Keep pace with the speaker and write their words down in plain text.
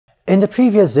In the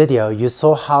previous video, you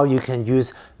saw how you can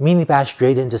use mini-batch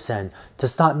gradient descent to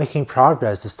start making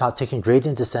progress, to start taking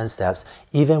gradient descent steps,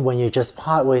 even when you're just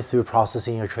partway through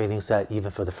processing your training set,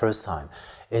 even for the first time.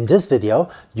 In this video,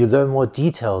 you learn more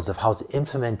details of how to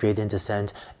implement gradient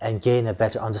descent and gain a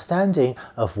better understanding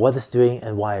of what it's doing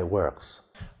and why it works.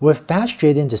 With batch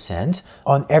gradient descent,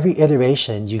 on every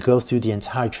iteration, you go through the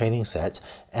entire training set,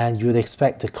 and you would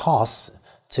expect the costs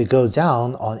to go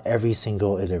down on every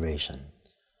single iteration.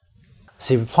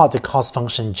 So if you plot the cost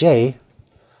function j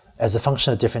as a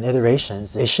function of different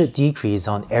iterations, it should decrease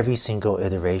on every single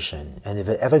iteration. And if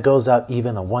it ever goes up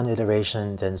even on one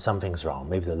iteration, then something's wrong.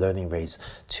 Maybe the learning rate's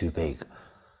too big.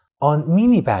 On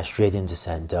mini-batch gradient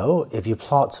descent though, if you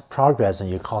plot progress on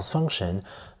your cost function,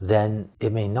 then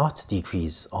it may not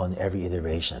decrease on every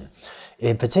iteration.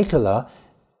 In particular,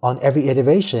 on every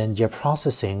iteration, you're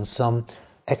processing some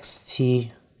xt,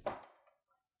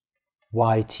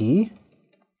 yt,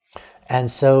 and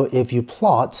so if you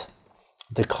plot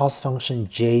the cost function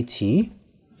jt,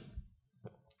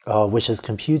 which is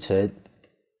computed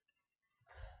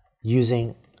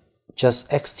using just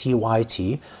xt,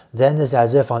 yt, then it's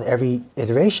as if on every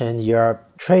iteration you're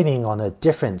training on a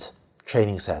different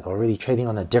training set, or really training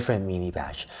on a different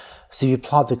mini-batch. So if you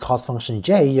plot the cost function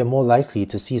j, you're more likely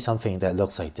to see something that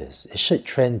looks like this. It should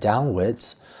trend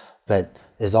downwards, but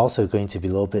it's also going to be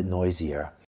a little bit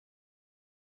noisier.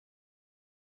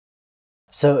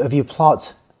 So if you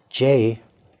plot j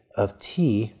of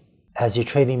t as you're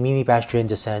training mini-batch gradient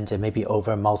descent and maybe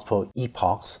over multiple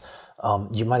epochs,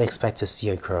 you might expect to see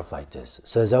a curve like this.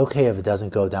 So it's okay if it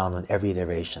doesn't go down on every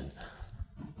iteration,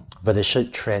 but it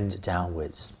should trend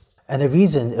downwards. And the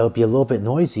reason it'll be a little bit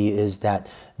noisy is that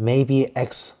maybe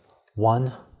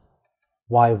x1,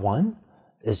 y1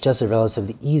 is just a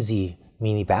relatively easy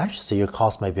mini-batch, so your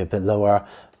cost might be a bit lower,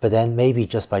 but then maybe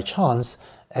just by chance,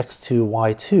 x2,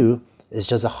 y2 is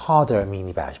just a harder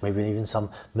mini-batch, maybe even some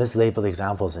mislabeled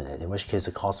examples in it, in which case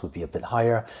the cost would be a bit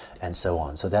higher, and so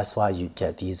on. So that's why you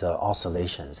get these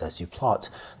oscillations as you plot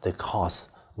the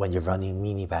cost when you're running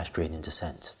mini-batch gradient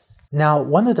descent. Now,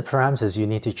 one of the parameters you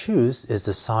need to choose is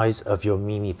the size of your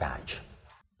mini-batch.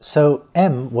 So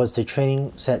m was the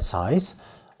training set size.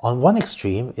 On one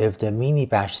extreme, if the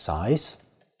mini-batch size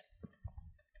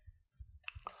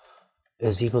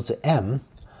is equal to m,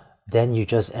 then you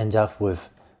just end up with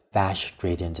batch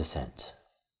gradient descent.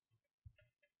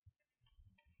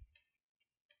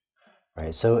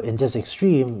 Right, so in this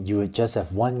extreme, you would just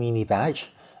have one mini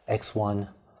batch, x1,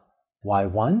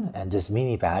 y1, and this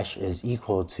mini batch is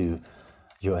equal to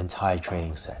your entire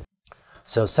training set.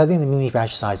 So setting the mini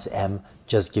batch size to m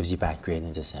just gives you batch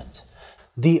gradient descent.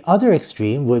 The other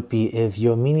extreme would be if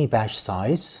your mini batch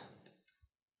size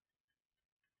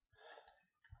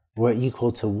were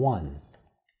equal to 1.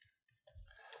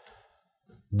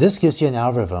 This gives you an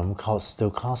algorithm called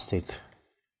stochastic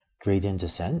gradient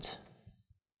descent.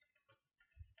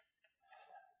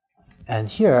 And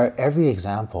here, every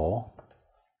example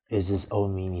is its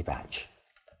own mini-batch.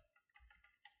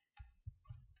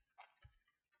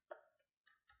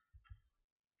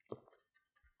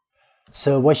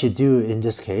 So what you do in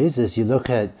this case is you look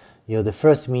at the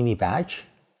first mini-batch,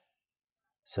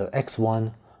 so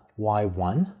x1,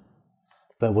 y1,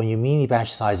 but when your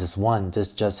mini-batch size is 1,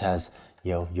 this just has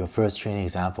your first training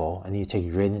example, and you take a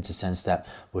gradient descent step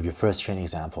with your first training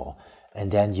example.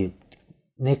 And then you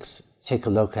next take a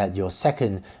look at your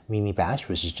second mini-batch,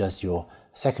 which is just your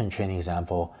second training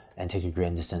example, and take a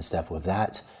gradient descent step with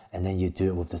that. And then you do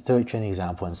it with the third training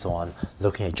example and so on,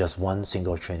 looking at just one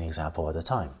single training example at a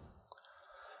time.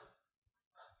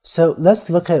 So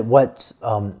let's look at what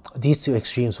these two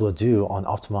extremes will do on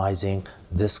optimizing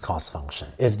this cost function.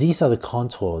 If these are the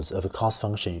contours of a cost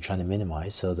function you're trying to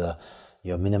minimize, so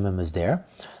your minimum is there,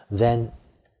 then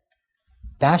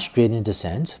batch gradient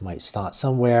descent might start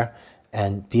somewhere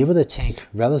and be able to take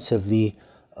relatively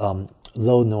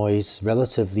low noise,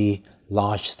 relatively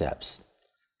large steps,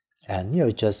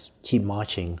 and just keep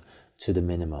marching to the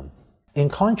minimum. In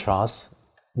contrast,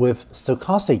 with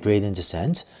stochastic gradient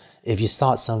descent, if you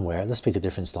start somewhere, let's pick a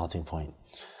different starting point,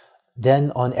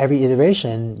 then on every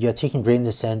iteration, you're taking gradient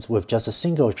descent with just a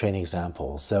single training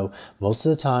example. So most of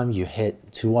the time you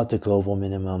hit toward the global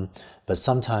minimum, but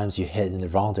sometimes you hit in the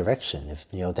wrong direction if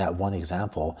that one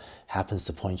example happens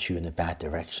to point you in a bad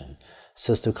direction.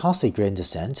 So stochastic gradient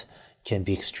descent can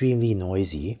be extremely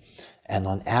noisy, and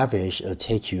on average it'll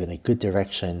take you in a good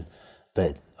direction,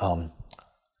 but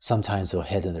sometimes it'll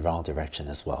head in the wrong direction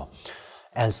as well.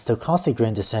 And stochastic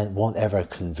gradient descent won't ever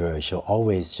converge. You'll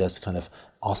always just kind of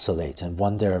oscillate and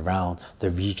wander around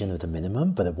the region of the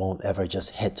minimum, but it won't ever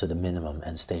just hit to the minimum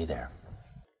and stay there.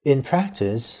 In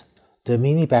practice, the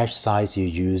mini batch size you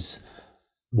use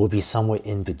will be somewhere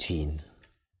in between.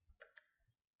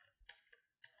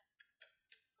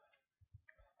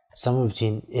 Somewhere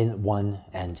between N1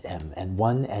 and M. And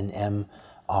 1 and M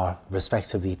are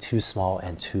respectively too small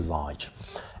and too large.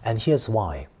 And here's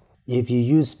why. If you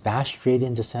use batch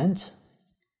gradient descent,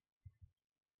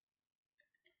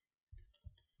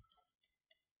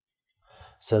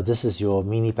 so this is your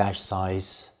mini batch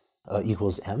size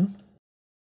equals M,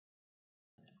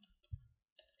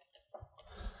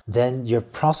 then you're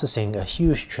processing a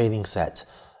huge training set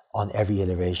on every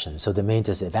iteration. So the main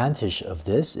disadvantage of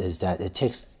this is that it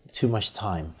takes too much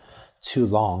time, too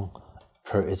long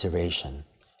per iteration,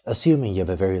 assuming you have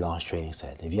a very large training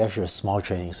set. If you have a small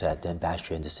training set, then batch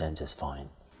gradient descent is fine.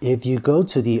 If you go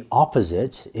to the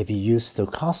opposite, if you use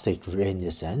stochastic gradient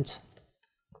descent,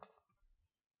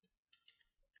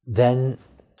 then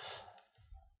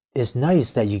it's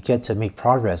nice that you get to make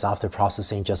progress after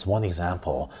processing just one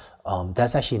example.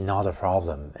 That's actually not a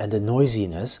problem. And the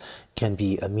noisiness can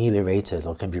be ameliorated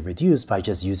or can be reduced by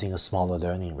just using a smaller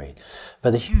learning rate.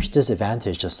 But the huge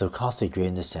disadvantage of stochastic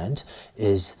gradient descent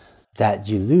is that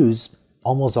you lose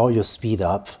almost all your speed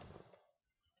up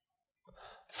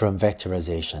from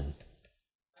vectorization.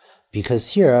 Because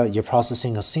here, you're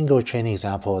processing a single training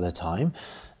example at a time.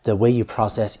 The way you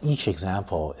process each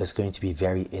example is going to be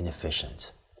very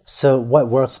inefficient. So what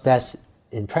works best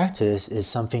in practice is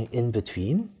something in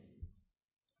between,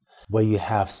 where you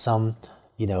have some,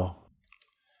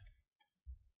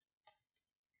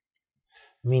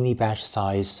 mini batch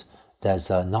size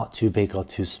that's not too big or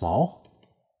too small.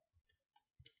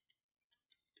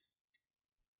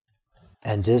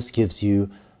 And this gives you,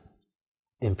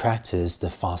 in practice, the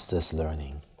fastest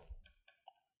learning.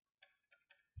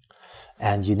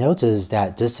 And you notice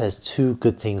that this has two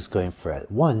good things going for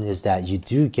it. One is that you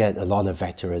do get a lot of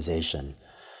vectorization.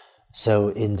 So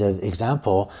in the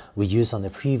example we used on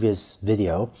the previous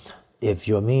video, if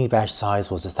your mini batch size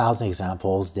was 1,000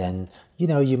 examples, then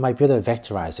you might be able to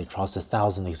vectorize across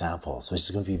 1,000 examples, which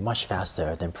is going to be much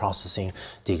faster than processing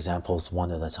the examples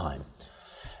one at a time.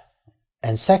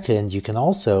 And second, you can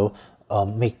also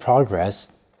make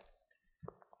progress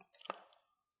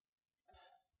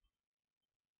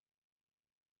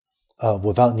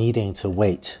without needing to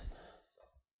wait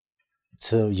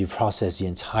till you process the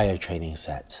entire training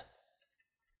set.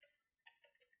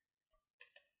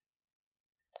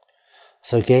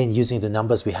 So again, using the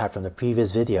numbers we had from the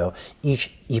previous video,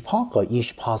 each epoch or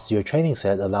each pass to your training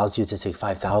set allows you to take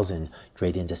 5,000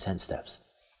 gradient descent steps.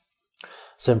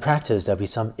 So in practice, there'll be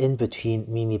some in-between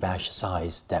mini batch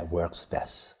size that works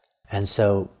best. And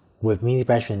so with mini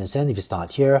batch gradient descent, if you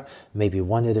start here, maybe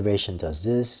one iteration does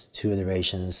this, 2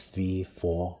 iterations, 3,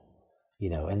 4,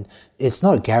 and it's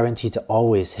not guaranteed to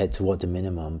always head toward the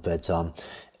minimum, but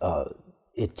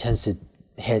it tends to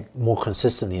head more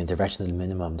consistently in the direction of the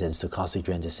minimum than stochastic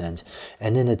gradient descent.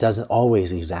 And then it doesn't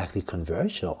always exactly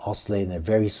converge or oscillate in a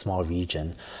very small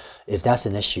region. If that's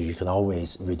an issue, you can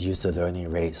always reduce the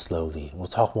learning rate slowly. We'll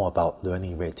talk more about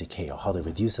learning rate decay or how to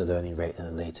reduce the learning rate in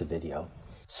a later video.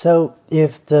 So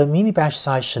if the mini batch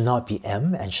size should not be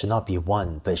M and should not be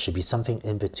 1, but it should be something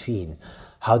in between,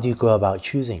 how do you go about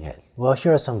choosing it? Well,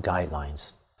 here are some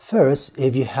guidelines. First,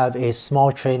 if you have a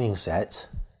small training set,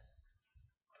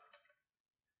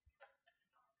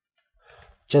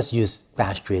 just use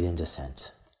batch gradient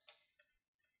descent.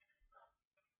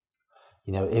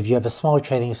 If you have a small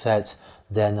training set,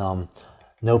 then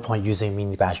no point using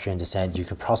mini batch gradient descent. You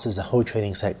can process the whole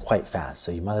training set quite fast,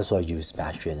 so you might as well use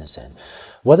batch gradient descent.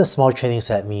 What does small training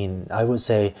set mean? I would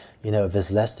say, if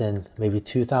it's less than maybe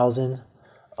 2,000,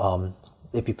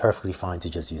 it'd be perfectly fine to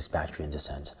just use batch gradient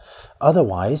descent.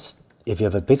 Otherwise, if you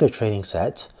have a bigger training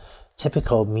set,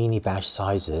 typical mini batch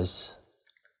sizes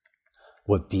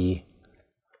would be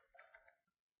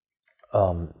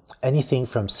anything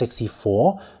from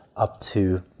 64 up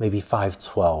to maybe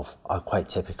 512 are quite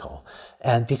typical.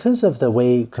 And because of the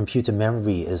way computer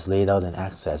memory is laid out and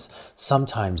accessed,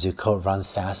 sometimes your code runs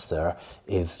faster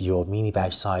if your mini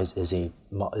batch size is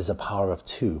a power of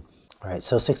 2. Right?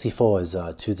 So 64 is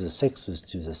 2 to the 6 is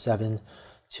 2 to the 7,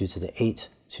 2 to the 8,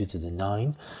 2 to the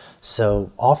 9.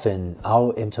 So often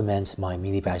I'll implement my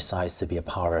mini batch size to be a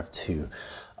power of 2.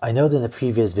 I know that in the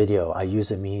previous video, I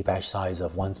used a mini batch size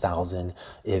of 1,000.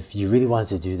 If you really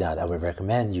wanted to do that, I would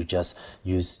recommend you just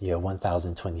use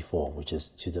 1,024, which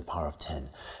is to the power of 10.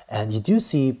 And you do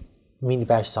see mini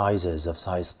batch sizes of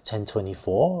size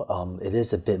 1024. It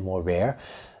is a bit more rare.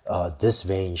 This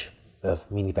range of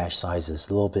mini batch sizes is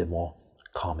a little bit more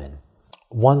common.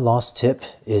 One last tip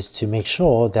is to make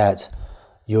sure that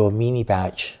your mini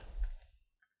batch,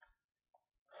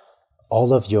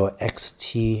 all of your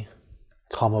XT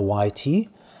comma YT,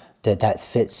 that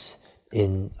fits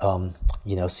in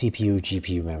CPU,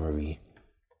 GPU memory.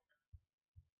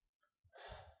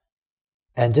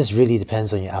 And this really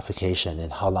depends on your application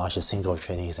and how large a single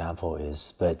training example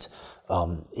is. But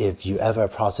if you ever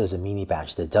process a mini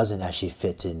batch that doesn't actually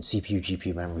fit in CPU,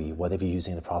 GPU memory, whatever you're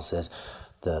using to process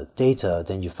the data,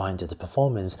 then you find that the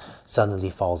performance suddenly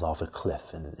falls off a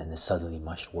cliff and is suddenly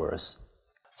much worse.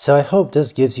 So I hope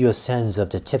this gives you a sense of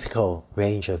the typical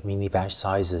range of mini batch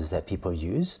sizes that people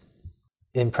use.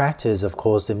 In practice, of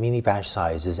course, the mini batch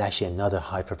size is actually another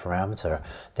hyperparameter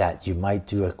that you might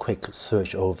do a quick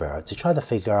search over to try to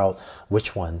figure out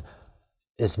which one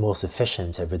is most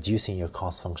efficient at reducing your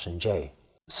cost function J.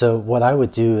 So what I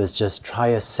would do is just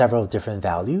try several different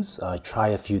values, try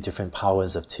a few different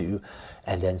powers of 2,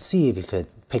 and then see if you could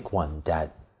pick one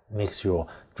that makes your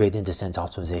gradient descent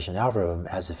optimization algorithm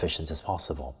as efficient as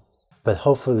possible. But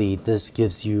hopefully this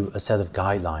gives you a set of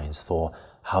guidelines for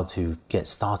how to get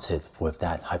started with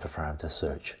that hyperparameter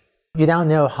search. You now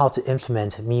know how to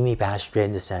implement mini batch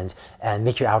gradient descent and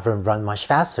make your algorithm run much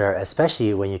faster,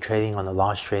 especially when you're trading on a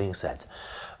large trading set.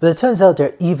 But it turns out there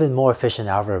are even more efficient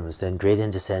algorithms than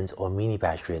gradient descent or mini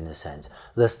batch gradient descent.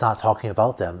 Let's start talking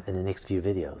about them in the next few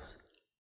videos.